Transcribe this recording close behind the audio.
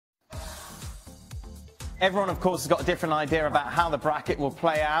Everyone, of course, has got a different idea about how the bracket will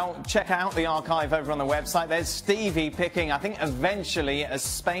play out. Check out the archive over on the website. There's Stevie picking, I think, eventually a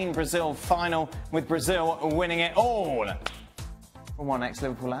Spain-Brazil final, with Brazil winning it all. From one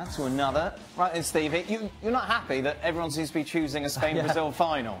ex-Liverpool lad to another. Right then, Stevie, you're not happy that everyone seems to be choosing a Spain-Brazil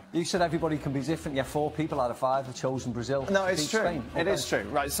final? You said everybody can be different. Yeah, 4 people out of 5 have chosen Brazil. No, it's true. Spain. It is true.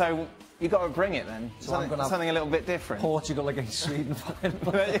 Right, so you've got to bring it then. So something a little bit different. Portugal against Sweden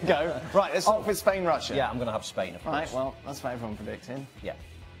final. There you go. Right, let's start with Spain-Russia. Yeah, I'm going to have Spain, of course. Right, well, that's what everyone predicting. Yeah.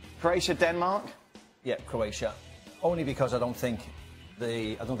 Croatia-Denmark? Yeah, Croatia. Only because I don't think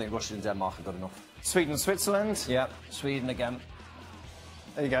Russia and Denmark are good enough. Sweden-Switzerland? Yeah, Sweden again.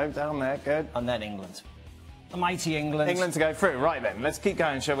 There you go, down there, good. And then England. The mighty England. England to go through. Right then, let's keep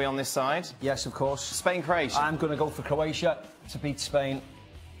going, shall we, on this side? Yes, of course. Spain-Croatia. I'm going to go for Croatia to beat Spain.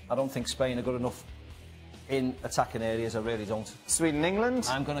 I don't think Spain are good enough in attacking areas, I really don't. Sweden-England.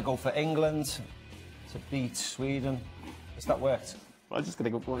 I'm going to go for England to beat Sweden. Has that worked? Well, I'm just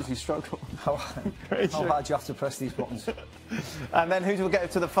going to go for what you struggle. How hard do you have to press these buttons? And then who will get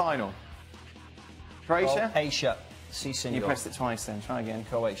to the final? Croatia? Croatia. Si, senor. You pressed it twice then, try again.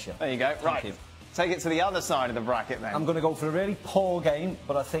 Croatia. There you go, right. You. Take it to the other side of the bracket then. I'm going to go for a really poor game,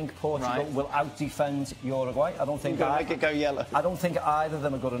 but I think Portugal will out-defend Uruguay. I don't think make it go yellow. I don't think either of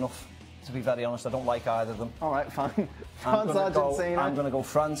them are good enough, to be very honest. I don't like either of them. All right, fine. France, Argentina. I'm going to go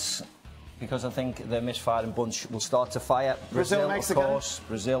France, because I think the misfiring bunch will start to fire. Brazil, Mexico. Of course.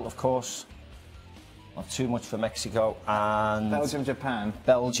 Brazil, of course. Not too much for Mexico. And Belgium, Japan.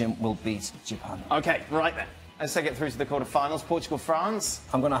 Belgium will beat Japan. OK, right then. Let's take it through to the quarterfinals. Portugal, France.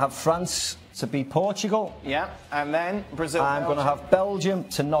 I'm going to have France to beat Portugal. Yeah, and then Brazil. I'm going to have Belgium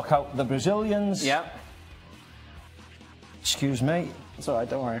to knock out the Brazilians. Yeah. Excuse me. It's all right,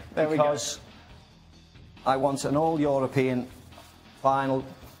 don't worry. There we go. Because I want an all-European final.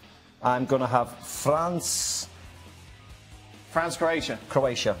 I'm going to have France. France, Croatia.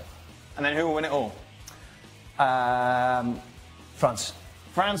 Croatia. And then who will win it all? France.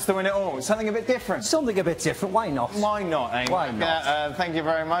 France to win it all. Something a bit different. Something a bit different. Why not? Why not, eh? Why not? Thank you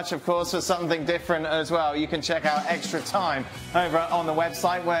very much, of course, for something different as well. You can check out Extra Time over on the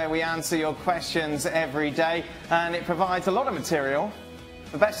website, where we answer your questions every day, and it provides a lot of material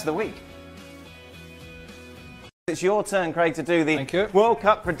for Best of the Week. It's your turn, Craig, to do the World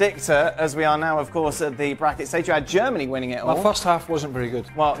Cup predictor, as we are now, of course, at the bracket stage. You had Germany winning it all. My first half wasn't very good.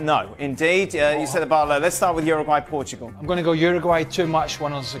 Well, no, indeed. You said the bar low. Let's start with Uruguay-Portugal. I'm going to go Uruguay, 2 match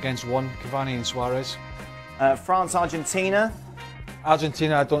winners against 1, Cavani and Suarez. France-Argentina.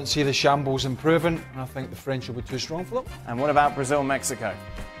 Argentina, I don't see the shambles improving, and I think the French will be too strong for them. And what about Brazil-Mexico?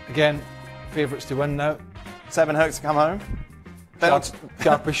 Again, favourites to win now. 7 hooks to come home.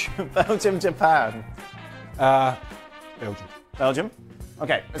 Sharpish. Belgium-Japan. Belgium. Belgium.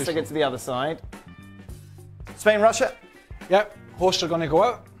 OK, let's take it to the other side. Spain-Russia. Yep, hosts are going to go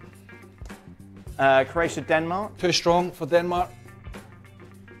out. Croatia-Denmark. Too strong for Denmark.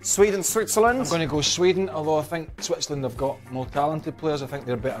 Sweden-Switzerland. I'm going to go Sweden, although I think Switzerland have got more talented players. I think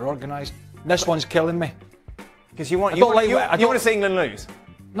they're better organised. This one's killing me. Because you want to see England lose?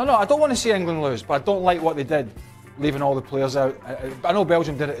 No, I don't want to see England lose, but I don't like what they did, leaving all the players out. I know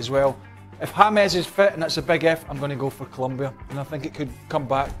Belgium did it as well. If James is fit, and it's a big if, I'm going to go for Colombia. And I think it could come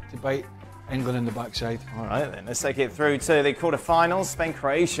back to bite England in the backside. All right, then. Let's take it through to the quarterfinals.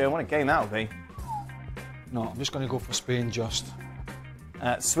 Spain-Croatia. What a game that will be. No, I'm just going to go for Spain just.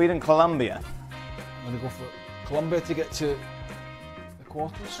 Sweden-Colombia. I'm going to go for Colombia to get to the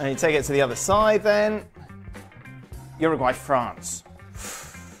quarters. And you take it to the other side, then. Uruguay-France.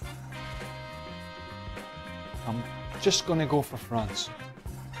 I'm just going to go for France.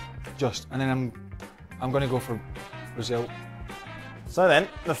 And then I'm going to go for Brazil. So then,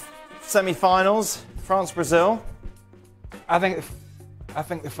 the semi-finals, France-Brazil. I think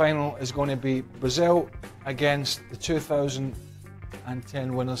the final is going to be Brazil against the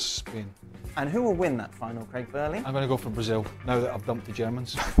 2010 winners, Spain. And who will win that final, Craig Burley? I'm going to go for Brazil, now that I've dumped the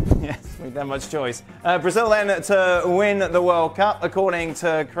Germans. Yes, we don't have much choice. Brazil then to win the World Cup, according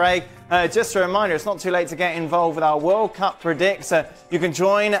to Craig. Just a reminder, it's not too late to get involved with our World Cup predictor. You can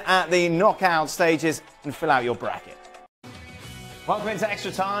join at the knockout stages and fill out your bracket. Welcome into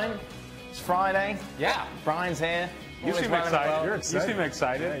Extra Time. It's Friday. Yeah. Brian's here. You seem excited. You seem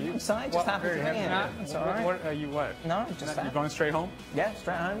excited. Yeah, you excited? Just happy to be here. It's all right. What are you? What? No, just you're going straight home. Yeah,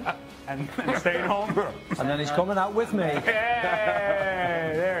 straight home. And staying home. And then he's coming out with me.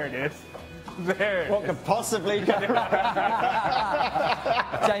 Hey, there it is. There. What could possibly go wrong?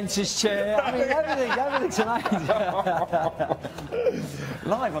 Dentist chair. I mean, everything tonight.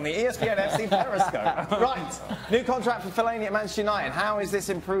 Live on the ESPN FC Periscope. Right, new contract for Fellaini at Manchester United. How is this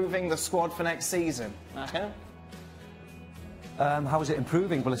improving the squad for next season? Okay. How is it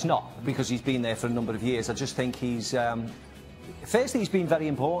improving? Well, it's not, because he's been there for a number of years. I just think he's... firstly, he's been very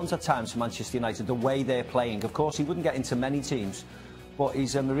important at times for Manchester United, the way they're playing. Of course, he wouldn't get into many teams, but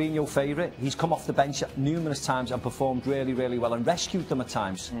he's a Mourinho favourite. He's come off the bench numerous times and performed really, really well and rescued them at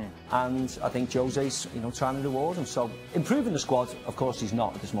times. And I think Jose's, trying to reward him. So improving the squad, of course, he's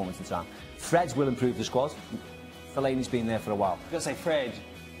not at this moment in time. Fred will improve the squad. Fellaini's been there for a while. You've got to say Fred.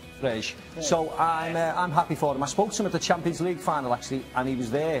 Fred. So I'm happy for him. I spoke to him at the Champions League final, actually, and he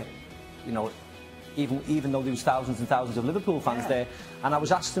was there, even though there was thousands and thousands of Liverpool fans there. And I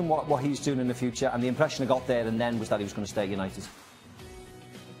was asking what he's doing in the future, and the impression I got there and then was that he was going to stay at United.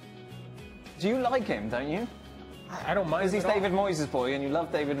 Do you like him, don't you? I don't mind. Because he's David Moyes' boy, and you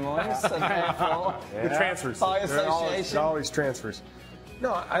love David Moyes, and therefore... The transfers. By association. They're always transfers.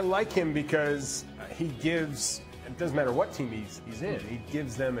 No, I like him because he gives, it doesn't matter what team he's in, he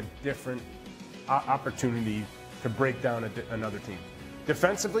gives them a different opportunity to break down another team.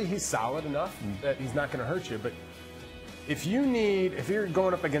 Defensively, he's solid enough that he's not going to hurt you, but if you're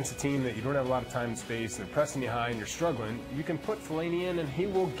going up against a team that you don't have a lot of time and space, they're pressing you high and you're struggling, you can put Fellaini in and he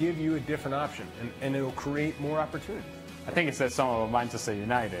will give you a different option and it'll create more opportunities. I think it says something about Manchester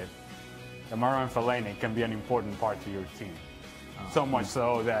United. The Marouane Fellaini can be an important part to your team. So much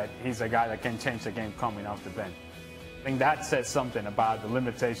so that he's a guy that can change the game coming off the bench. I think that says something about the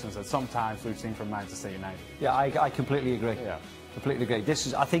limitations that sometimes we've seen from Manchester United. Yeah, I completely agree. Yeah. Completely agree.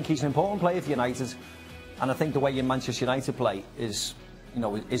 I think he's an important player for United. And I think the way Manchester United play is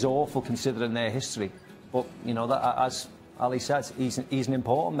awful considering their history. But, as Ali said, he's an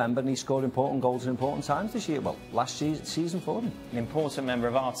important member and he scored important goals at important times this year. Well, last season for them. An important member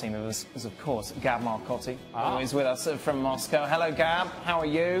of our team is, of course, Gab Marcotti, who is with us from Moscow. Hello, Gab. How are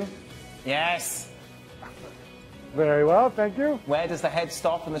you? Yes. Very well, thank you. Where does the head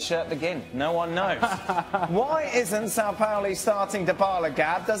stop and the shirt begin? No one knows. Why isn't Sao Paulo starting Dybala,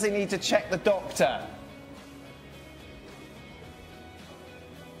 Gab? Does he need to check the doctor?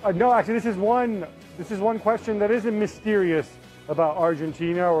 No, actually, this is one question that isn't mysterious about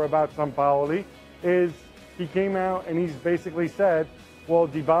Argentina or about Sampaoli. Is he came out and he's basically said, well,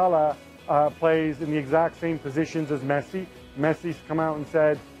 Dybala plays in the exact same positions as Messi. Messi's come out and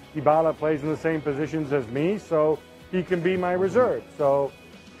said Dybala plays in the same positions as me, so he can be my reserve. So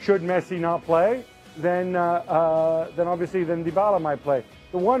should Messi not play, then obviously Dybala might play.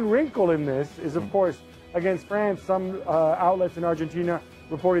 The one wrinkle in this is, of course, against France, some outlets in Argentina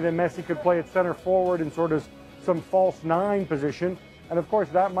reporting that Messi could play at center forward in sort of some false nine position. And of course,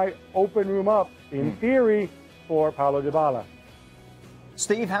 that might open room up, in theory, for Paulo Dybala.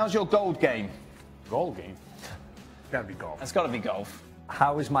 Steve, how's your gold game? Goal game? Gotta be golf. It's got to be golf.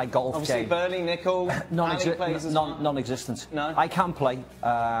 How is my golf Obviously, game? Burnley, Nickel, Non-existent. No? I can play.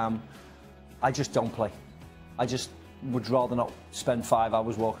 I just don't play. I just would rather not spend 5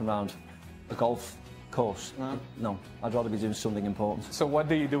 hours walking around a golf course. No, I'd rather be doing something important. So what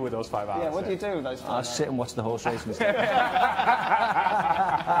do you do with those 5 hours? Yeah, what do you do with those 5 hours? I sit and watch the horse race instead.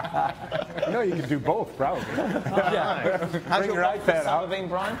 You can do both, probably. How's your golf this summer been,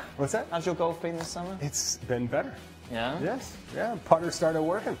 Brian? What's that? How's your golf been this summer? It's been better. Yeah? Yes. Yeah, putter started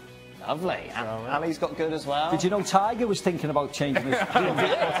working. Lovely. Ali's got good as well. Did you know Tiger was thinking about changing his putter?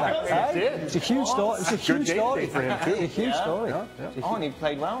 It was a huge story. It was a huge story for him too. A huge story. Oh, and he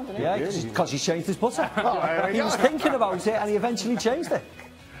played well, didn't he? Yeah, because he's changed his putter. He was thinking about it and he eventually changed it.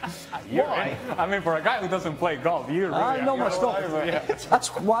 Why? I mean, for a guy who doesn't play golf, you really... I know my stuff. That's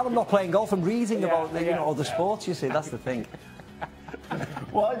why I'm not playing golf. I'm reading about the sports, you see. That's the thing.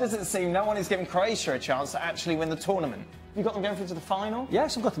 Why does it seem no one is giving Croatia a chance to actually win the tournament? You got them going through to the final?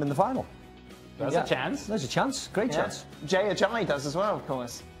 Yes, I've got them in the final. There's a chance. There's a chance. Great chance. Jay Ajayi does as well, of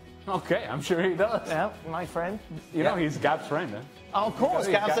course. Okay, I'm sure he does. Yeah, my friend. You know he's Gab's friend, huh? Oh, of course,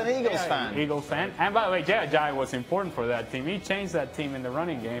 Gab's an Eagles fan. Eagles fan. And by the way, Jay Ajayi was important for that team. He changed that team in the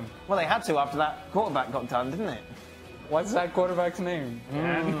running game. Well, they had to after that quarterback got done, didn't it? What's that quarterback's name?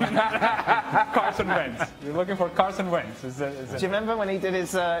 Carson Wentz. You're looking for Carson Wentz. Do you remember when he did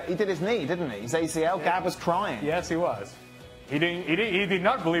his knee, didn't he? His ACL. Yeah. Gab was crying. Yes, he was. He did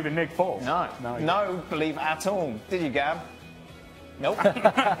not believe in Nick Foles. No believe at all. Did you, Gab? Nope.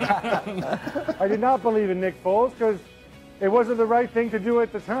 I did not believe in Nick Foles because it wasn't the right thing to do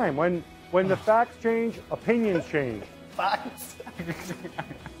at the time. When the facts change, opinions change. Facts.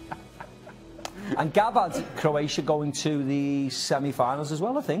 And Gav had Croatia going to the semi-finals as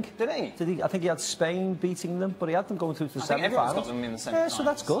well, I think. Did he? I think he had Spain beating them, but he had them going through to the semi-finals. Everyone's got them in the semi-finals. Yeah, so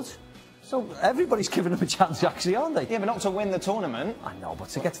that's good. So everybody's giving them a chance, actually, aren't they? Yeah, but not to win the tournament. I know, but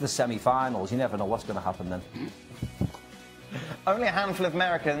to get to the semi-finals, you never know what's going to happen then. Only a handful of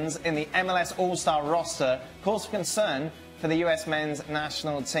Americans in the MLS All-Star roster, cause for concern for the US men's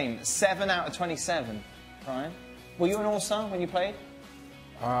national team. 7 out of 27. Brian, were you an All-Star when you played?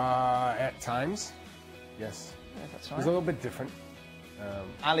 At times, yes. Yeah, that's It right. was a little bit different.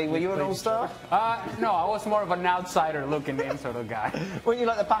 Ali, were you an All-Star? No, I was more of an outsider looking in sort of guy. Were you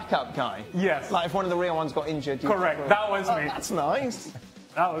like the backup guy? Yes. Like if one of the real ones got injured. Correct, that was me. That's nice.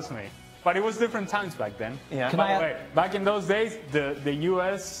 That was me. But it was different times back then. Yeah. By the way, back in those days, the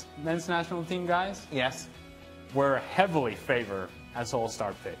U.S. men's national team guys Yes. were heavily favored as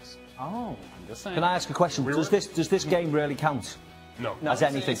all-star picks. Oh. I'm just saying. Can I ask a question? Does this game really count? No. As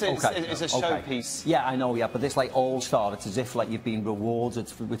anything? It's a Okay. showpiece. Yeah, I know, yeah, but this like all-star, it's as if like you've been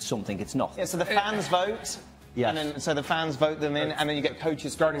rewarded with something. It's not. Yeah, so the fans vote. Yes. And then, so the fans vote them in, and then you get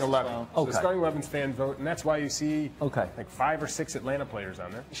coaches. Starting picks as 11. well. So Okay. the starting 11's fan vote, and that's why you see like 5 or 6 Atlanta players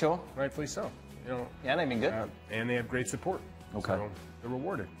on there. Sure. Rightfully so. You know, Yeah, they've been good. and they have great support. Okay. So they're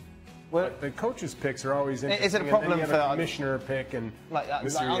rewarded. Well, But the coaches' picks are always interesting. Is it a and problem then you have for- a commissioner pick and like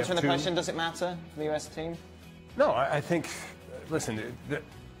Mr. answering the F2. question, does it matter for the US team? No, I think, listen,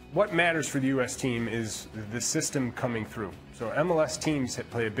 what matters for the U.S. team is the system coming through. So MLS teams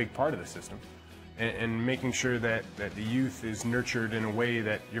play a big part of the system, and making sure that the youth is nurtured in a way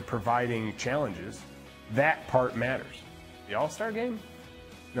that you're providing challenges. That part matters. The All-Star game?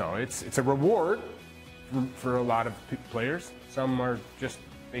 No, it's a reward for a lot of players. Some are just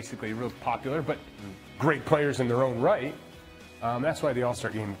basically real popular, but great players in their own right. That's why the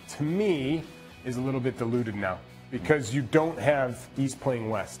All-Star game, to me, is a little bit diluted now, because you don't have East playing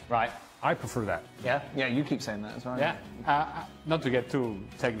West. Right. I prefer that. Yeah. Yeah, you keep saying that as well. Yeah, not to get too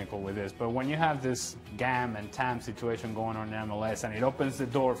technical with this, but when you have this GAM and TAM situation going on in MLS, and it opens the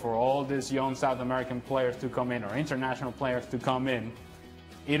door for all these young South American players to come in, or international players to come in,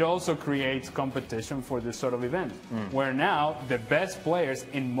 it also creates competition for this sort of event, where now the best players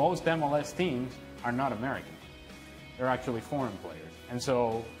in most MLS teams are not American. They're actually foreign players.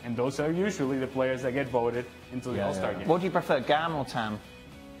 And those are usually the players that get voted into the All-Star game. What do you prefer, GAM or TAM?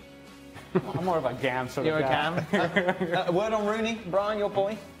 I'm more of a GAM sort You're of a guy. GAM? A word on Rooney, Brian, your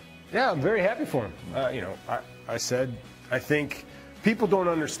boy? Yeah, I'm very happy for him. You know, I said, I think people don't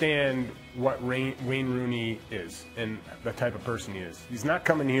understand what Wayne Rooney is and the type of person he is. He's not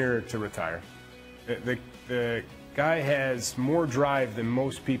coming here to retire. The guy has more drive than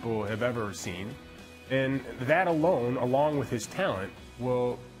most people have ever seen. And that alone, along with his talent,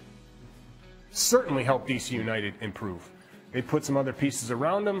 will certainly help DC United improve. They put some other pieces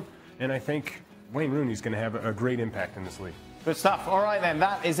around him, and I think Wayne Rooney's going to have a great impact in this league. Good stuff. All right, then.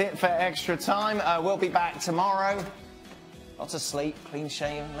 That is it for Extra Time. We'll be back tomorrow. Lots of sleep, clean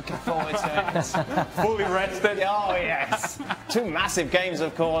shaven. Looking forward to it. Fully rested. Oh, yes. 2 massive games,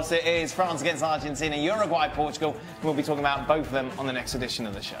 of course. It is France against Argentina, Uruguay, Portugal. We'll be talking about both of them on the next edition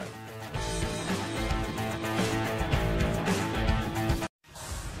of the show.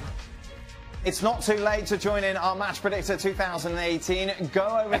 It's not too late to join in our Match Predictor 2018.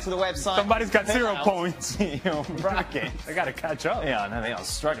 Go over to the website. Somebody's got fill 0 out points. your bracket. They got to catch up. Yeah, I know they are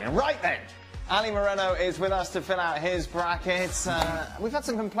struggling. Right then, Ali Moreno is with us to fill out his bracket. We've had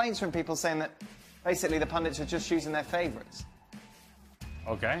some complaints from people saying that basically the pundits are just choosing their favourites.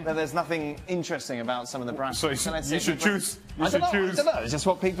 Okay. That there's nothing interesting about some of the brackets. So you should choose. You should choose. I don't know. It's just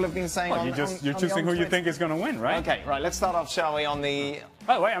what people have been saying. Well, on, you're on choosing who you Twitter. think is going to win, right? Okay, right. Let's start off, shall we, on the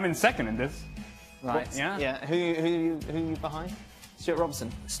By the way, I'm in second in this. right. Yeah. Yeah. Who you behind? Stuart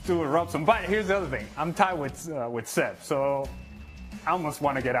Robson. Stuart Robson. But here's the other thing. I'm tied with Seb, so I almost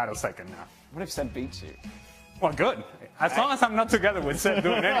want to get out of second now. What if Seb beats you? Well, good. As long as I'm not together with Seb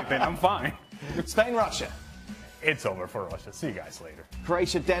doing anything, I'm fine. Spain, Russia. It's over for Russia. See you guys later.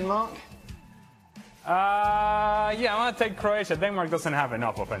 Croatia, Denmark. Yeah, I'm going to take Croatia. Denmark doesn't have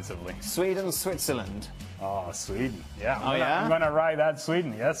enough offensively. Sweden, Switzerland. Oh, Sweden. Yeah. yeah? I'm going to ride that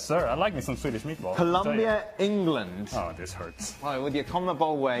Sweden. Yes, sir. I like me some Swedish meatballs. Colombia, England. Oh, this hurts. Oh, with your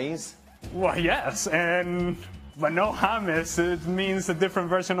CONMEBOL ways. Well, yes, but no James, it means a different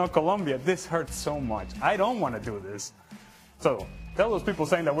version of Colombia. This hurts so much. I don't want to do this. So, tell those people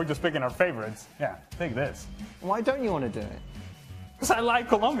saying that we're just picking our favorites. Yeah, take this. Why don't you want to do it? Because I like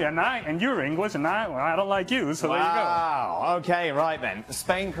Colombia, and you're English, and I don't like you, so there you go. Wow. Okay, right then.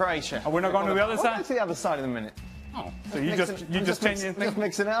 Spain, Croatia. We're not going to the other We'll side? go to the other side in a minute. Oh, so you just changing Just things?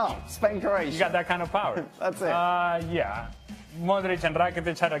 mixing it up. Spain, Croatia. You got that kind of power. That's it. Yeah. Modric and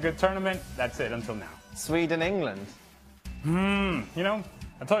Rakitic had a good tournament. That's it until now. Sweden, England. You know,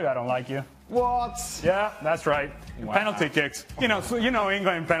 I told you I don't like you. What? Yeah, that's right. Wow. Penalty kicks. You know,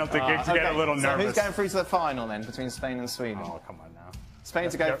 England penalty kicks. You get a little So nervous. who's going through to the final then between Spain and Sweden? Oh, come on now. Spain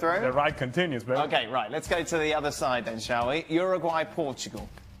to go through? The ride continues, baby. Okay, right. Let's go to the other side then, shall we? Uruguay, Portugal.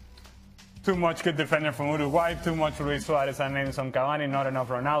 Too much good defender from Uruguay, too much Luis Suarez and Edinson Cavani, not enough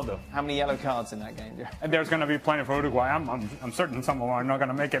Ronaldo. How many yellow cards in that game, Joe? And there's going to be plenty for Uruguay. I'm certain some of them are not going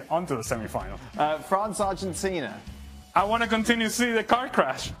to make it onto the semifinal. France, Argentina. I want to continue to see the car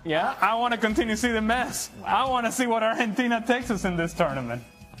crash. Yeah? I want to continue to see the mess. Wow. I want to see what Argentina takes us in this tournament.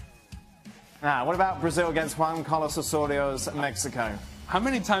 Now, what about Brazil against Juan Carlos Osorio's Mexico? How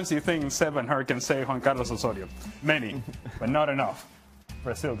many times do you think Seb and her can say Juan Carlos Osorio? Many, but not enough.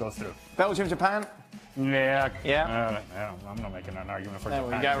 Brazil goes through. Belgium, Japan? Yeah. Yeah? I'm not making an argument for There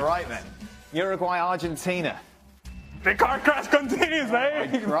Japan. we go, right then. Uruguay, Argentina. The car crash continues,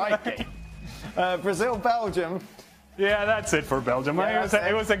 baby. Crikey. Brazil, Belgium. Yeah, that's it for Belgium. Yeah,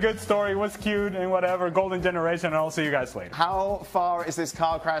 it was a good story. It was cute and whatever. Golden generation. And I'll see you guys later. How far is this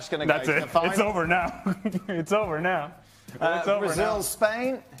car crash going to go? That's it. It's over now. It's over now. It's over Brazil, now.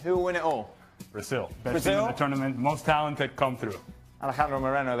 Spain. Who will win it all? Brazil. Best Brazil? team in the tournament. Most talented come through. Alejandro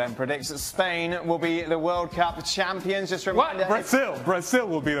Moreno then predicts that Spain will be the World Cup champions. Just a What? reminder. Brazil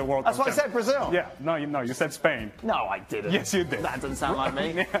will be the World That's Cup what I said, Brazil. Yeah. No, you said Spain. No, I didn't. Yes, you did. That doesn't sound like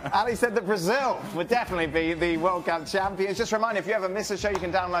me. Ali said that Brazil would definitely be the World Cup champions. Just a reminder, if you ever miss a show, you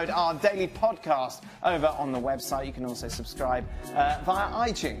can download our daily podcast over on the website. You can also subscribe via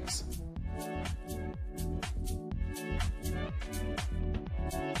iTunes.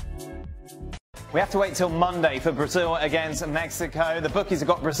 We have to wait till Monday for Brazil against Mexico. The bookies have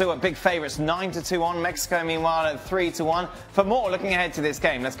got Brazil at big favourites, 9-2 on. Mexico, meanwhile, at 3-1. For more, looking ahead to this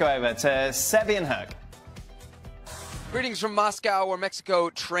game, let's go over to Sebi and Herc. Greetings from Moscow, where Mexico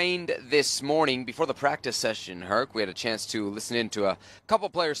trained this morning. Before the practice session, Herc, we had a chance to listen in to a couple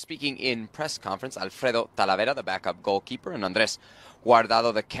players speaking in press conference. Alfredo Talavera, the backup goalkeeper, and Andres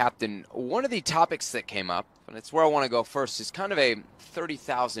Guardado, the captain. One of the topics that came up, and it's where I want to go first, is kind of a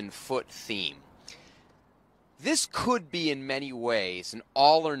 30,000-foot theme. This could be, in many ways, an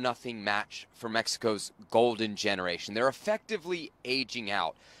all-or-nothing match for Mexico's golden generation. They're effectively aging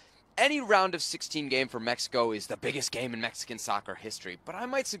out. Any round of 16 game for Mexico is the biggest game in Mexican soccer history, but I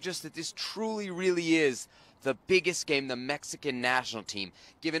might suggest that this truly, really is the biggest game the Mexican national team,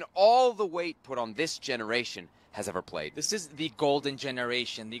 given all the weight put on this generation, has ever played. This is the golden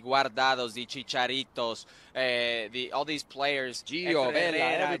generation, the Guardados, the Chicharitos, all these players, Gio, Vela,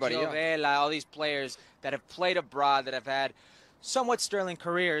 everybody, Gio Vela, all these players that have played abroad, that have had somewhat sterling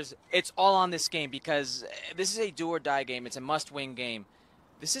careers. It's all on this game because this is a do-or-die game. It's a must-win game.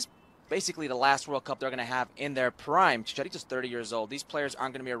 This is basically the last World Cup they're going to have in their prime. Chicharito's 30 years old. These players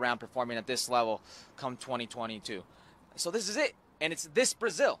aren't going to be around performing at this level come 2022. So this is it, and it's this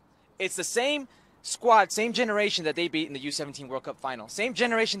Brazil. It's the same squad, same generation that they beat in the U17 World Cup final. Same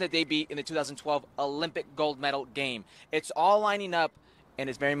generation that they beat in the 2012 Olympic gold medal game. It's all lining up, and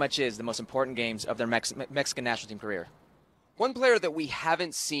it very much is the most important games of their Mexican national team career. One player that we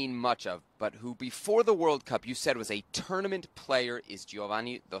haven't seen much of, but who before the World Cup you said was a tournament player, is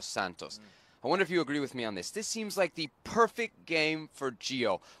Giovanni Dos Santos. I wonder if you agree with me on this. This seems like the perfect game for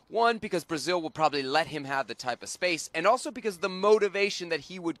Gio. One, because Brazil will probably let him have the type of space, and also because the motivation that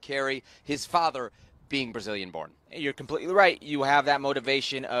he would carry, his father being Brazilian-born. You're completely right. You have that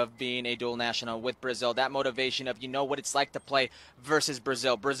motivation of being a dual national with Brazil, that motivation of you know what it's like to play versus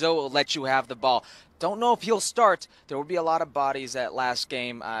Brazil. Brazil will let you have the ball. Don't know if he'll start. There will be a lot of bodies that last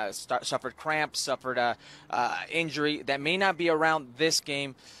game suffered cramps, suffered injury that may not be around this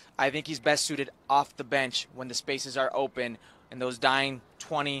game. I think he's best suited off the bench when the spaces are open and those dying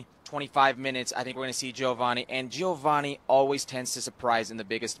 20, 25 minutes. I think we're going to see Giovanni, and Giovanni always tends to surprise in the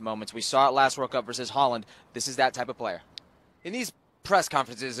biggest moments. We saw it last World Cup versus Holland. This is that type of player. In these press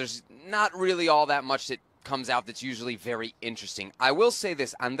conferences, there's not really all that much that comes out that's usually very interesting. I will say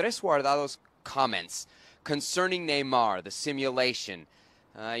this, Andres Guardado's comments concerning Neymar, the simulation,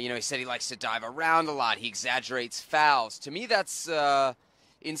 he said he likes to dive around a lot, he exaggerates fouls. To me, that's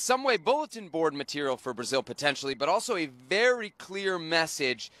in some way bulletin board material for Brazil potentially, but also a very clear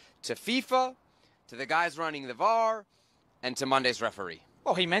message to FIFA, to the guys running the VAR, and to Monday's referee.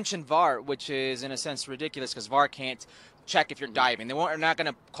 Well, he mentioned VAR, which is in a sense ridiculous because VAR can't check if you're diving. They're not going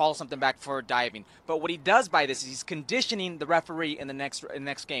to call something back for diving. But what he does by this is he's conditioning the referee in the next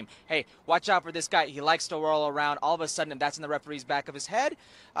game. Hey, watch out for this guy. He likes to roll around. All of a sudden, if that's in the referee's back of his head,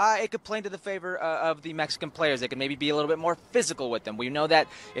 it could play into the favor of the Mexican players. They could maybe be a little bit more physical with them. We know that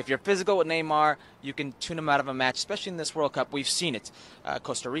if you're physical with Neymar, you can tune him out of a match, especially in this World Cup. We've seen it.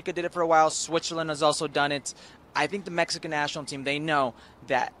 Costa Rica did it for a while. Switzerland has also done it. I think the Mexican national team, they know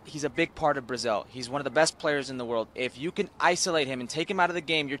that he's a big part of Brazil. He's one of the best players in the world. If you can isolate him and take him out of the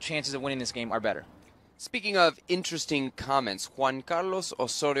game, your chances of winning this game are better. Speaking of interesting comments, Juan Carlos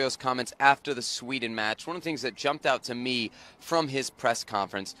Osorio's comments after the Sweden match, one of the things that jumped out to me from his press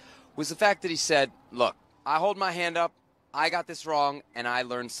conference was the fact that he said, look, I hold my hand up, I got this wrong, and I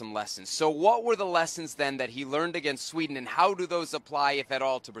learned some lessons. So what were the lessons then that he learned against Sweden, and how do those apply, if at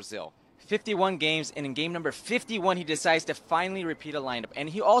all, to Brazil? 51 games, and in game number 51, he decides to finally repeat a lineup. And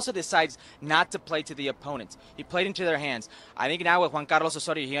he also decides not to play to the opponents. He played into their hands. I think now with Juan Carlos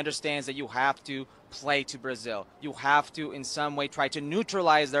Osorio, he understands that you have to play to Brazil. You have to, in some way, try to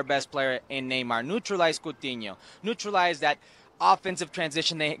neutralize their best player in Neymar, neutralize Coutinho, neutralize that offensive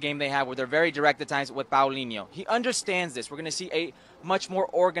transition game they have where they're very direct at times with Paulinho. He understands this. We're going to see a much more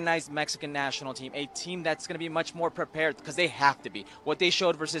organized Mexican national team, a team that's going to be much more prepared because they have to be. What they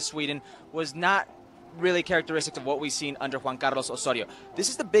showed versus Sweden was not really characteristic of what we've seen under Juan Carlos Osorio. This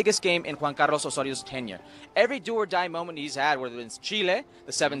is the biggest game in Juan Carlos Osorio's tenure. Every do-or-die moment he's had, whether it's Chile,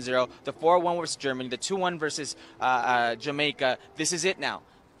 the 7-0, the 4-1 versus Germany, the 2-1 versus Jamaica, this is it now.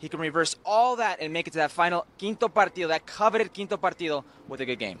 He can reverse all that and make it to that final quinto partido, that coveted quinto partido, with a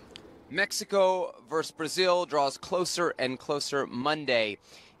good game. Mexico versus Brazil draws closer and closer Monday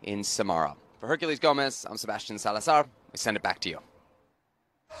in Samara. For Herculez Gomez, I'm Sebastian Salazar. We send it back to you.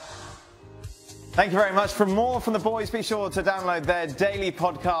 Thank you very much. For more from the boys, be sure to download their daily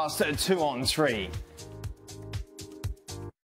podcast, 2 on 3.